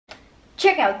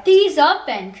Check out these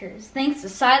adventures. Thanks to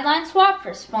SidelineSwap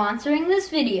for sponsoring this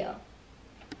video.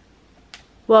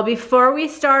 Well, before we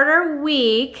start our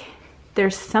week,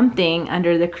 there's something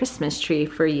under the Christmas tree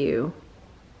for you.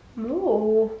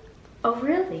 Ooh. Oh,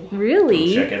 really?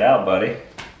 Really? Check it out, buddy.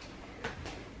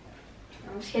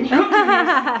 I'm just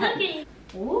kidding.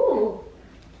 Ooh.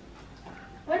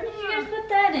 When did you guys put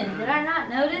that in? Did I not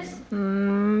notice?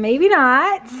 Maybe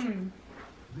not.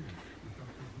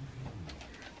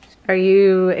 Are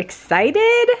you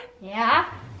excited? Yeah.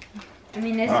 I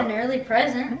mean, it's an early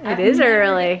present. It is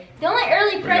early. The only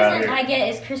early present I get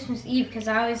is Christmas Eve because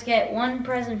I always get one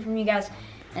present from you guys,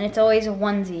 and it's always a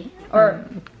onesie. Or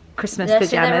Christmas did I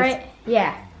say that pajamas. right?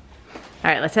 Yeah.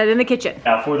 All right, let's head in the kitchen.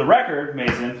 Now, for the record,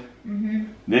 Mason,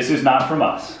 this is not from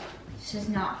us. This is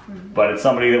not from. But it's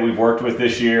somebody that we've worked with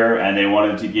this year, and they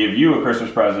wanted to give you a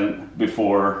Christmas present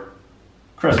before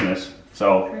Christmas.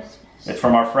 So it's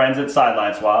from our friends at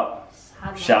SidelineSwap.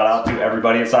 Shout out to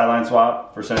everybody at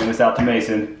SidelineSwap for sending this out to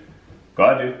Mason. Go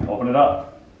ahead, dude. Open it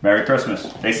up. Merry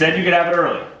Christmas. They said you could have it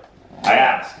early. I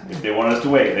asked if they wanted us to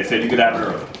wait. They said you could have it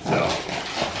early. So.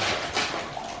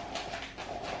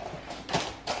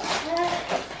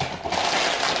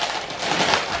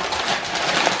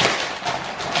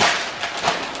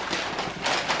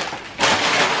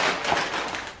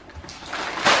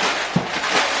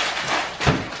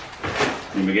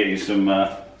 Let me get you some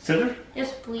scissors?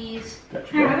 Yes, please.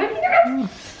 Got you.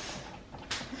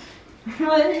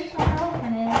 What is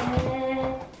open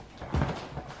it?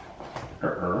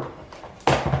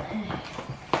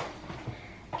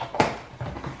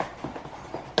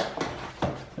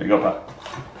 There you go, Pop.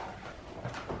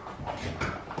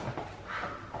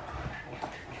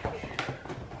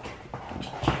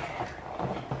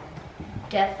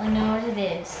 Definitely know what it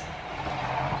is.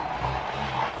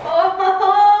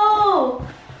 Oh!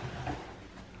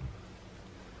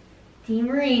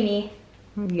 DeMarini.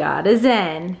 Got a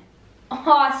Zen.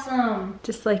 Awesome.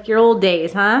 Just like your old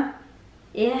days, huh?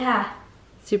 Yeah.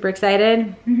 Super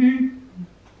excited? Mm-hmm.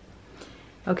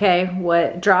 Okay,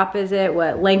 what drop is it?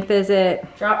 What length is it?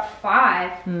 Drop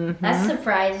 5. That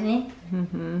surprised me.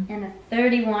 And a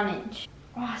 31-inch.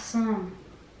 Awesome.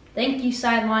 Thank you,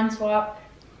 SidelineSwap.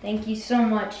 Thank you so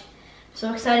much. I'm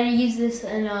so excited to use this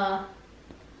in a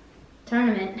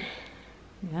tournament.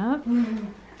 Yep.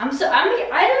 I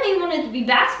don't even want it to be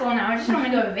basketball now. I just want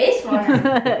to go to baseball now.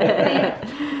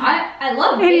 I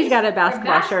love baseball. And he's got a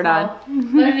basketball shirt on.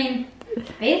 But I mean,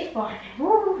 baseball.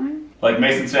 Woo. Like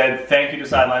Mason said, thank you to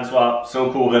SidelineSwap.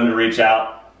 So cool of them to reach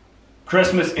out.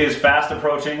 Christmas is fast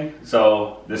approaching,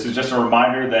 so this is just a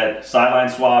reminder that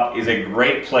SidelineSwap is a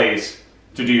great place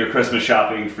to do your Christmas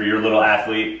shopping for your little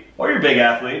athlete or your big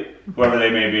athlete, whoever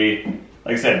they may be.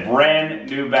 Like I said,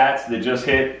 brand new bats that just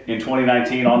hit in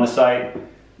 2019 on the site.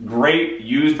 Great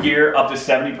used gear, up to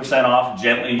 70% off,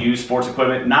 gently used sports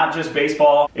equipment, not just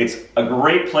baseball. It's a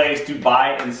great place to buy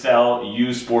and sell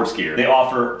used sports gear. They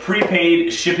offer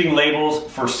prepaid shipping labels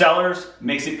for sellers,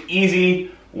 makes it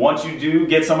easy once you do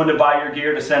get someone to buy your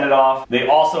gear to send it off. They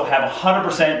also have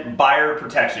 100% buyer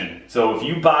protection. So if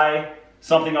you buy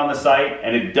something on the site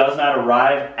and it does not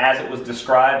arrive as it was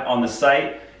described on the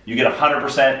site, you get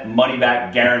 100% money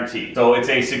back guarantee. So it's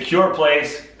a secure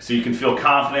place so you can feel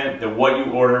confident that what you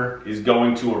order is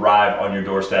going to arrive on your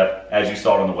doorstep as you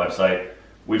saw it on the website.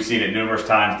 We've seen it numerous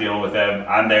times dealing with them.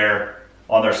 I'm there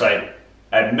on their site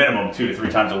at minimum 2 to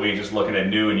 3 times a week just looking at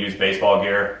new and used baseball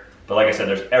gear. But like I said,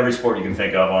 there's every sport you can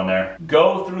think of on there.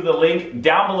 Go through the link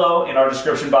down below in our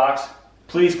description box.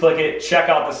 Please click it, check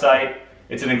out the site.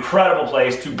 It's an incredible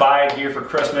place to buy gear for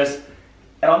Christmas.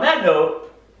 And on that note,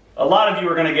 a lot of you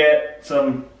are going to get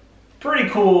some pretty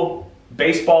cool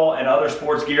baseball and other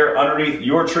sports gear underneath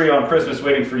your tree on Christmas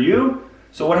waiting for you.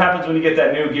 So what happens when you get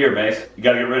that new gear, Mace? You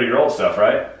got to get rid of your old stuff,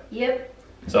 right? Yep.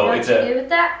 So what you do with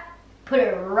that? Put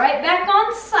it right back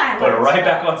on SidelineSwap. Put it right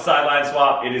back on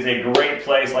SidelineSwap. It is a great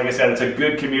place. Like I said, it's a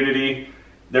good community.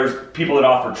 There's people that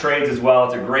offer trades as well.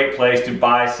 It's a great place to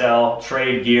buy, sell,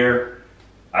 trade gear.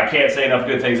 I can't say enough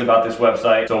good things about this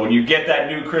website. So when you get that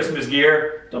new Christmas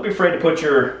gear, don't be afraid to put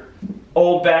your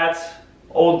old bats,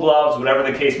 old gloves, whatever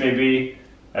the case may be.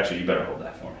 Actually, you better hold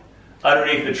that for me.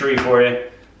 Underneath the tree for you.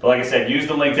 But like I said, use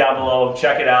the link down below.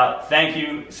 Check it out. Thank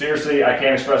you. Seriously, I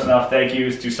can't express enough thank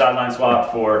yous to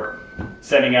SidelineSwap for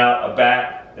sending out a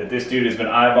bat that this dude has been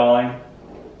eyeballing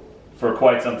for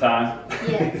quite some time.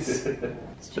 Yes.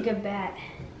 It's a good bat.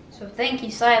 So thank you,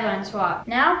 SidelineSwap.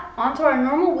 Now, on to our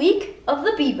normal week of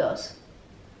the Bebos.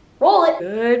 Roll it.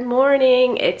 Good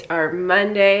morning. It's our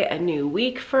Monday, a new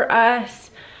week for us.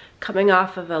 Coming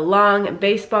off of a long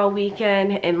baseball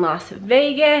weekend in Las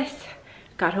Vegas.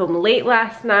 Got home late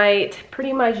last night,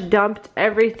 pretty much dumped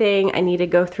everything. I need to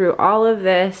go through all of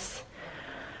this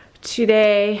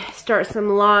today, start some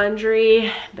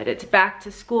laundry, but it's back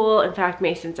to school. In fact,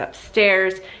 Mason's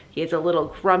upstairs. He is a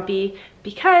little grumpy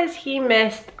because he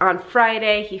missed on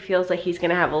Friday. He feels like he's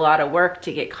gonna have a lot of work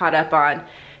to get caught up on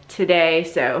today,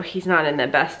 so he's not in the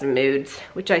best of moods,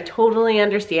 which I totally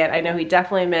understand. I know he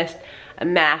definitely missed a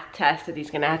math test that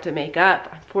he's gonna have to make up,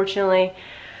 unfortunately,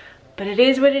 but it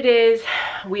is what it is.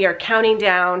 We are counting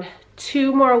down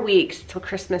 2 more weeks till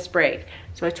Christmas break.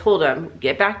 So I told him,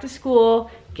 get back to school,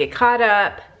 get caught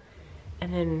up,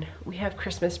 and then we have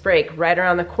Christmas break right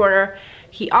around the corner.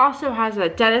 He also has a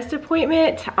dentist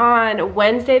appointment on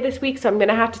Wednesday this week, so I'm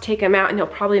gonna have to take him out, and he'll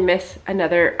probably miss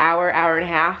another hour, hour and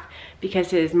a half,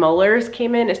 because his molars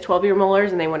came in, his 12-year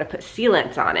molars, and they wanna put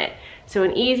sealants on it. So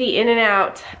an easy in and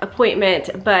out appointment,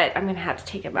 but I'm gonna have to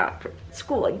take him out for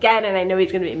school again, and I know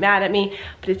he's gonna be mad at me,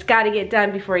 but it's gotta get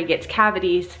done before he gets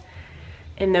cavities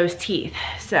in those teeth.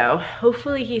 So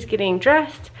hopefully he's getting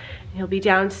dressed, and he'll be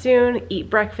down soon, eat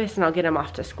breakfast, and I'll get him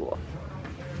off to school.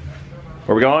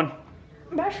 Where we going?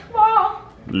 Basketball.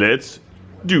 Let's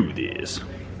do this.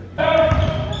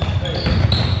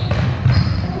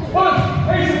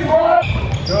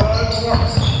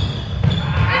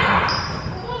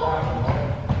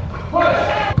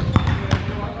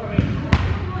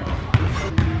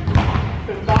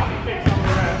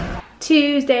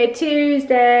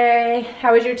 Tuesday.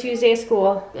 How was your Tuesday of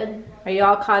school? Good. Are you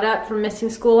all caught up from missing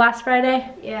school last Friday?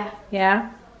 Yeah.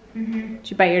 Yeah? Did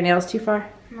you bite your nails too far?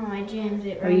 No, I jammed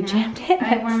it Oh, right you now. jammed it?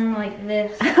 I went like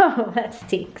this. Oh, that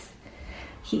stinks.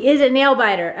 He is a nail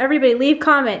biter. Everybody leave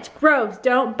comments. Gross,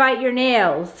 don't bite your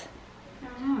nails.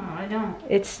 No, I don't.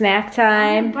 It's snack I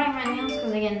time. bite my nails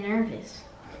because I get nervous.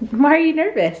 Why are you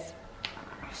nervous?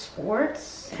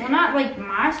 Sports? Well, not like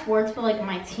my sports, but like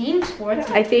my team sports.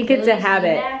 I think it's a Phillies,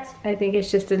 habit. D-backs. I think it's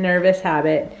just a nervous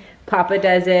habit. Papa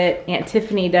does it. Aunt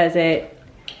Tiffany does it.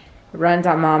 Runs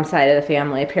on mom's side of the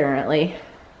family, apparently.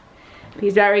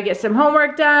 He's about to get some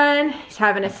homework done. He's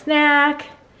having a snack.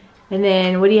 And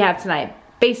then what do you have tonight?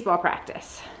 Baseball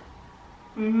practice.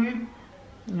 All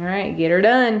right, get her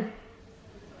done.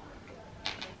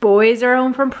 Boys are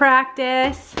home from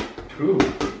practice. Ooh.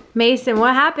 Mason,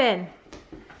 what happened?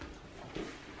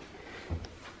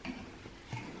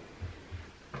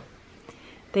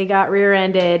 They got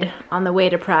rear-ended on the way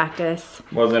to practice.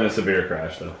 Wasn't a severe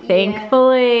crash though.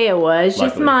 Thankfully, it was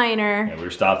just Luckily. minor. Yeah, we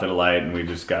were stopped at a light and we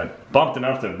just got bumped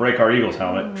enough to break our Eagles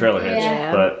helmet, trailer hitch,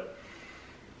 Yeah. but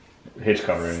hitch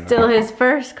covering. Still his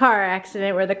first car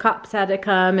accident where the cops had to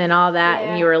come and all that,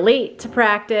 and you were late to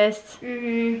practice. I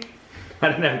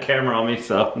didn't have a camera on me,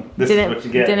 so this is what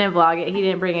you get. Didn't vlog it. He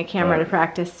didn't bring a camera to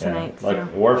practice tonight. Like, So.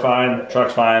 we're fine,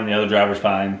 truck's fine, the other driver's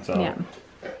fine, so Yeah.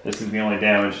 this is the only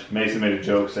damage. Mason made a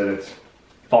joke, said it's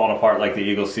falling apart like the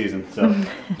Eagles season, so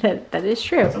that is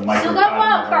true. it's a micro got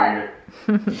wild card.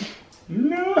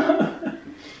 No.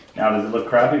 Now does it look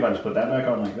crappy if I just put that back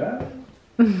on like that?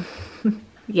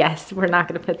 Yes, we're not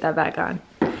going to put that back on.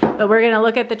 But we're going to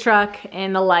look at the truck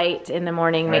and the light in the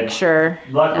morning, make Right. sure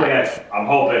Luckily, that, I'm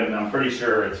hoping, I'm pretty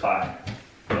sure it's fine.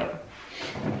 But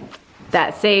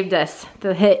that saved us,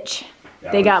 the hitch.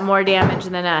 Yeah, They got more damage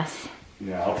than us.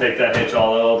 yeah, I'll take that hitch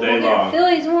all day We'll get long.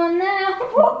 Phillies one now.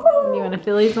 You want a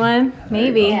Phillies one?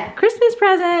 Maybe. Yeah. Christmas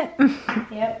present.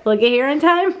 Yep. Will it get here in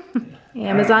time?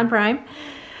 Amazon Prime.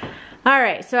 All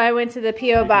right, so I went to the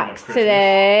P.O Box Christmas.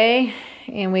 today,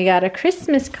 and we got a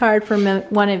Christmas card from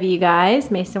one of you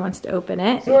guys. Mason wants to open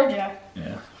it. Georgia.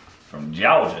 Yeah, from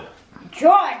Georgia.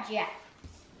 Georgia.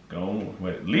 Go,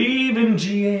 wait, leaving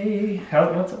GA.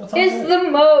 What's It's on the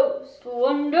most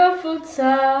wonderful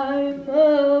time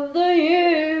of the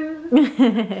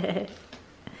year.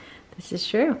 This is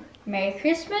true. Merry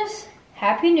Christmas,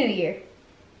 Happy New Year.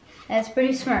 That's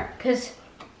pretty smart, because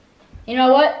you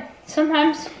know what?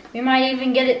 Sometimes we might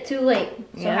even get it too late.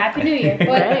 So Yeah. Happy New Year. But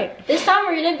Right. this time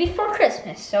we're going to be before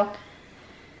Christmas. So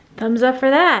Thumbs up for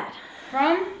that.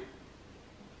 from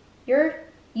your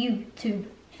YouTube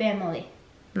family.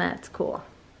 That's cool.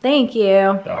 Thank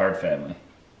you. The Hard family.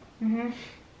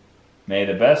 May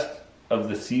the best of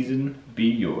the season be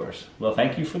yours. Well,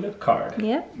 thank you for the card.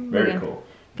 Yep. Very cool.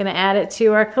 Gonna add it to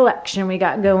our collection we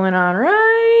got going on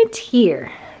right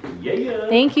here. Yeah.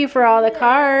 Thank you for all the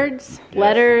cards,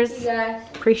 letters. You guys.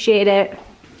 Appreciate it.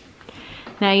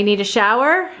 Now you need a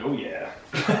shower. Oh yeah.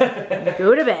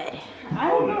 Go to bed. I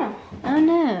don't know. Oh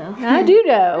no. I do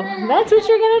know. That's what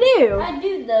you're gonna do. I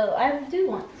do though. I do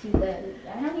want to though.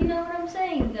 I don't even know what I'm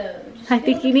saying though. Just I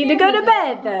think you need to go to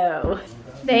bed though.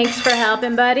 Thanks for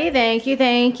helping, buddy. Thank you,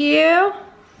 thank you.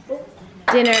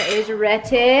 Dinner is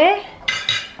ready.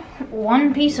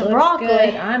 one piece of Looks broccoli.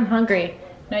 good. I'm hungry.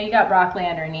 No, you got broccoli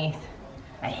underneath.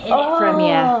 I hid it from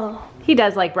you. He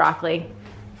does like broccoli.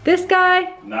 This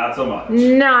guy, Not so much.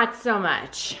 not so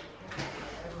much.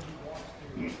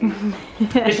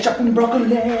 It's chopping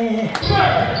broccoli.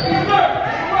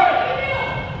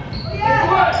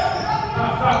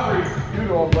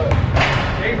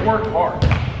 They've worked hard.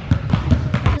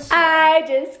 I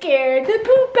just scared the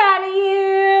poop out of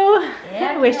you.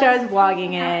 Yeah, I wish I was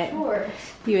vlogging it.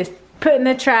 He was putting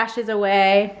the trashes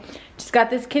away. Just got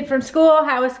this kid from school.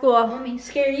 How was school? Let me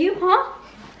scare you, huh?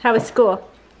 How was school?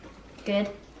 Good.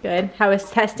 Good. How was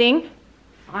testing?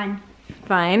 Fine.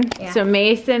 Fine. Yeah. So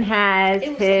Mason has It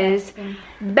was his testing.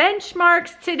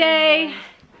 benchmarks today,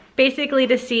 basically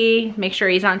to see, make sure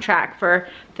he's on track for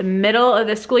the middle of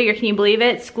the school year. Can you believe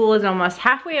it? School is almost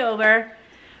halfway over.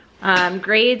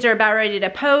 Grades are about ready to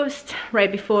post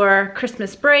right before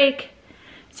Christmas break.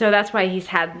 So that's why he's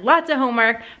had lots of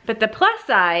homework. But the plus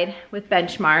side with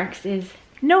benchmarks is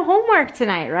no homework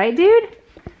tonight, right, dude?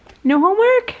 No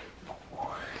homework?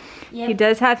 Yep. He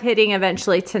does have hitting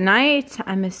eventually tonight.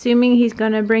 I'm assuming he's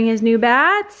gonna bring his new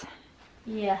bat.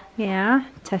 Yeah. Yeah,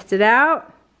 test it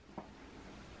out.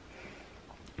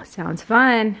 Sounds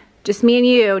fun. Just me and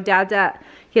you. Dad's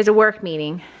he has a work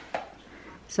meeting.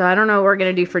 So I don't know what we're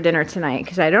gonna do for dinner tonight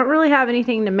because I don't really have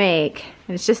anything to make.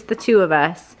 And it's just the two of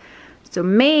us. So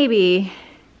maybe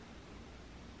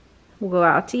we'll go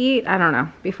out to eat. I don't know.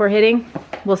 Before hitting,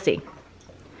 we'll see.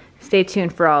 Stay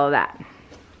tuned for all of that.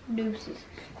 Deuces.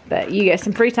 But you get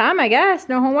some free time, I guess.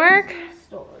 No homework.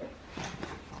 Story.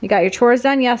 You got your chores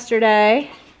done yesterday.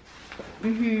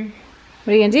 Mhm.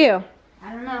 What are you gonna do?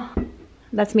 I don't know.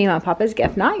 That's me, Mom and Papa's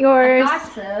gift, not yours. I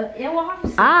thought so. Yeah, we'll have to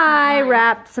see. I tonight.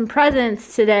 wrapped some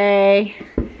presents today,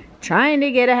 trying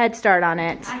to get a head start on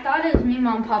it. I thought it was me,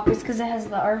 Mom, Papa's because it has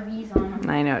the RVs on them.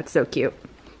 I know, it's so cute.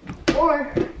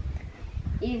 Or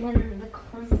even the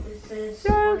compasses.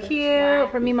 So cute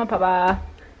for me, Mom, Papa.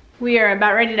 We are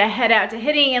about ready to head out to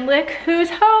hitting, and look who's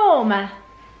home.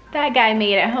 That guy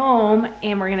made it home,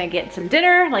 and we're gonna get some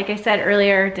dinner. Like I said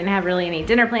earlier, didn't have really any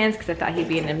dinner plans because I thought he'd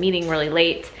be in a meeting really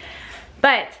late.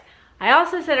 But I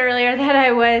also said earlier that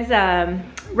I was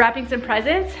wrapping some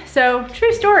presents. So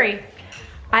true story.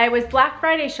 I was Black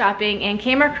Friday shopping and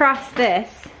came across this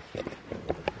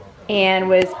and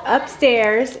was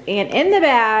upstairs, and in the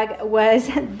bag was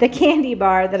the candy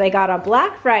bar that I got on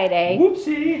Black Friday.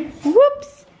 Whoopsie.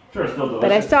 Whoops. Sure, it's still delicious.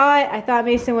 But I saw it, I thought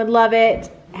Mason would love it.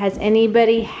 Has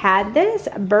anybody had this?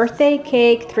 Birthday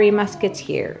cake, Three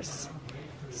Musketeers.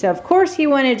 So of course he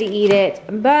wanted to eat it,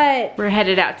 but we're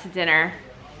headed out to dinner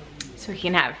so he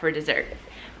can have it for dessert.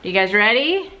 You guys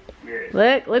ready? Yes.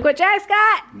 Look what Jack's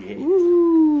got.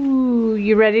 Ooh,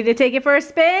 you ready to take it for a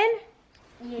spin?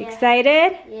 Yeah.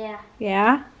 Excited? Yeah.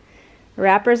 Yeah?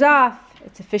 Wrapper's off.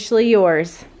 It's officially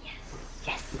yours.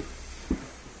 Yes.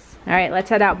 All right, let's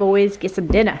head out, boys. Get some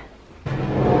dinner.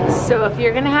 So if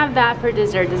you're gonna have that for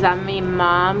dessert, does that mean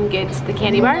Mom gets the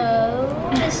candy bar? No,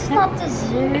 this is not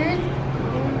dessert.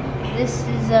 This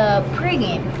is a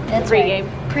pregame. That's Pre-game.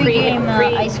 right. Pre-game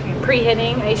ice cream.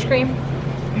 Pre-hitting ice cream.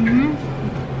 Mm-hmm.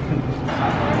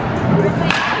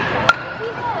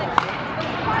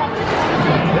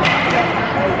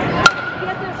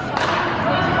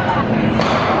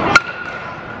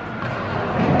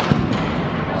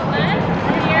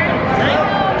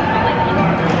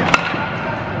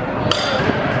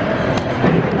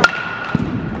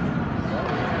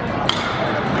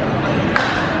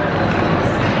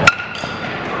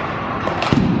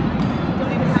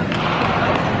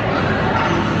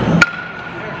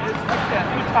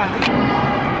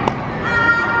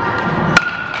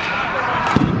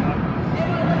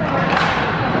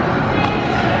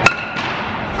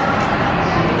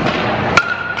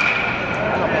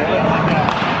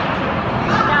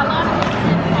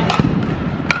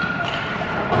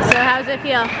 So how's it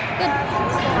feel?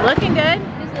 Good. Looking good?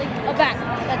 Feels like a bat.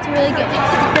 That's really good.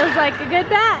 Feels like a good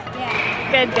bat.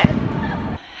 Yeah.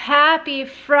 Good. Happy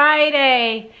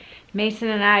Friday. Mason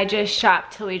and I just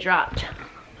shopped till we dropped.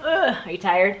 Ugh, are you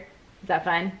tired? Is that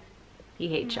fun? He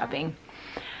hates shopping.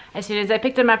 As soon as I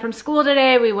picked him up from school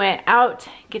today, we went out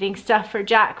getting stuff for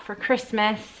Jack for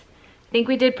Christmas. I think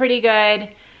we did pretty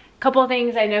good. Couple of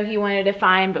things I know he wanted to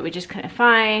find, but we just couldn't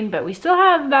find. But we still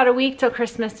have about a week till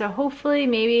Christmas, so hopefully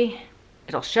maybe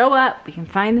it'll show up. We can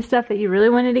find the stuff that you really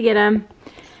wanted to get him.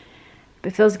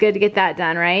 But it feels good to get that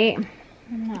done, right?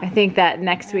 No. I think that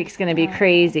next week's gonna be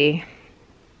crazy.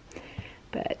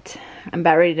 But I'm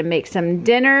about ready to make some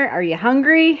dinner. Are you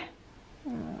hungry?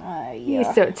 Yeah.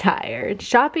 He's so tired.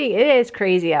 Shopping, it is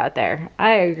crazy out there.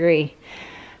 I agree.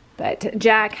 But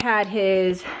Jack had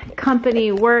his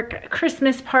company work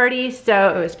Christmas party,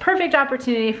 so it was perfect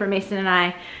opportunity for Mason and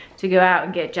I to go out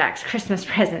and get Jack's Christmas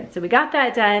present. So we got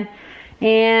that done.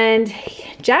 And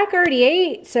Jack already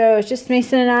ate, so it's just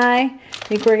Mason and I. I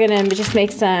think we're gonna just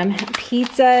make some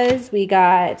pizzas. We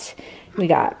got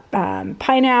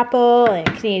pineapple and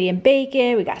Canadian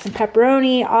bacon. We got some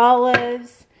pepperoni,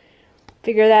 olives.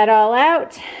 Figure that all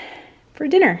out for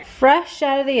dinner. Fresh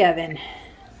out of the oven.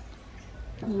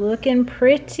 Looking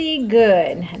pretty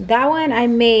good. That one I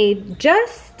made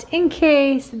just in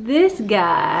case this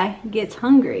guy gets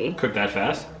hungry. Cook that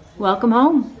fast? Welcome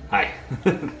home. Hi.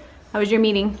 How was your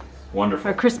meeting?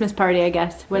 Wonderful. Or Christmas party, I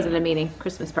guess. Wasn't a meeting,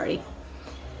 Christmas party.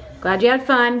 Glad you had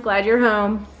fun, glad you're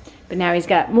home. But now he's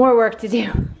got more work to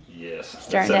do. Yes.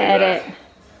 Starting to edit.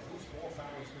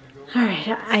 All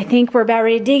right, I think we're about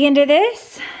ready to dig into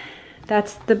this.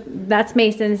 That's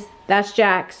Mason's, that's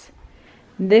Jack's.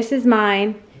 This is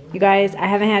mine. You guys, I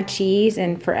haven't had cheese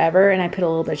in forever, and I put a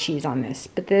little bit of cheese on this,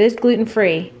 but that is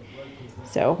gluten-free.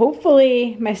 So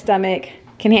hopefully my stomach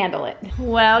can handle it.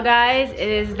 Well guys, it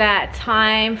is that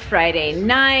time, Friday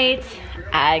night.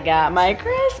 I got my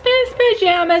Christmas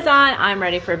pajamas on. I'm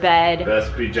ready for bed.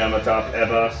 Best pajama top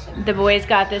ever. The boys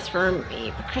got this for me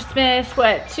for Christmas,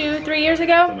 what, 2-3 years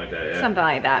ago? Something like that, yeah. Something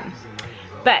like that.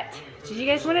 But, did you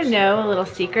guys want to know a little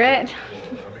secret?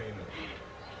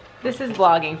 This is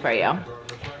vlogging for you.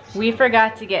 We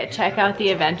forgot to check out the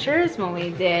adventures when we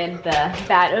did the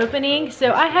bat opening,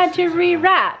 so I had to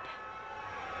rewrap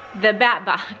the bat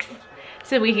box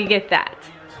so we could get that.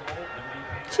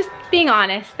 Just being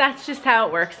honest, that's just how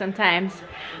it works sometimes.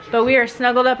 But we are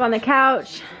snuggled up on the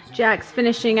couch. Jack's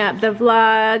finishing up the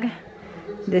vlog.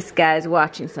 This guy's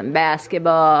watching some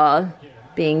basketball,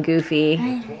 being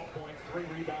goofy.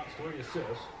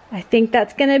 I think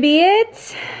that's gonna be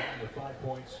it.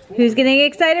 Who's getting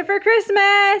excited for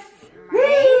Christmas?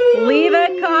 Leave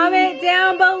a comment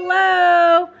down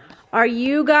below. Are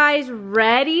you guys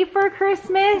ready for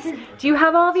Christmas? Do you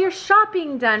have all of your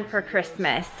shopping done for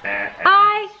Christmas?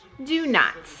 I do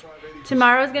not.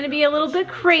 Tomorrow's gonna be a little bit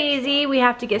crazy. We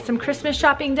have to get some Christmas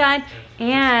shopping done.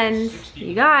 And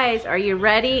you guys, are you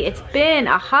ready? It's been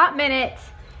a hot minute.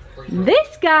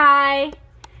 This guy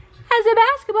has a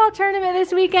basketball tournament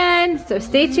this weekend, so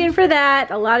stay tuned for that.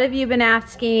 A lot of you have been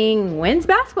asking, when's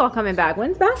basketball coming back?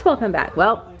 When's basketball coming back?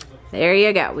 Well, there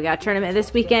you go. We got a tournament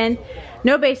this weekend.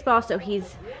 No baseball, so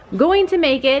he's going to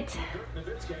make it.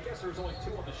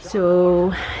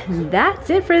 So that's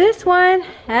it for this one.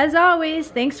 As always,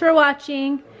 thanks for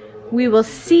watching. We will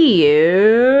see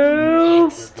you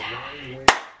next time.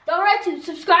 Don't forget to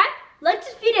subscribe, like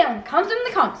this video, and comment in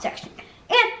the comment section.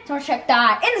 And don't check the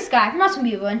eye in the sky for awesome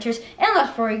P.O Adventures and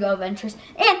Let's Before You Go Adventures.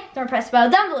 And don't press the bell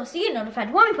down below so you get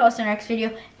notified when we post our next video.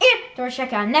 And don't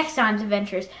check out next time's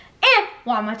adventures. And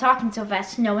why am I talking so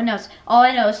fast? No one knows. All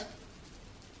I know is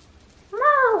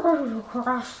Merry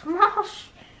Christmas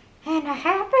and a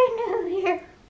Happy New Year.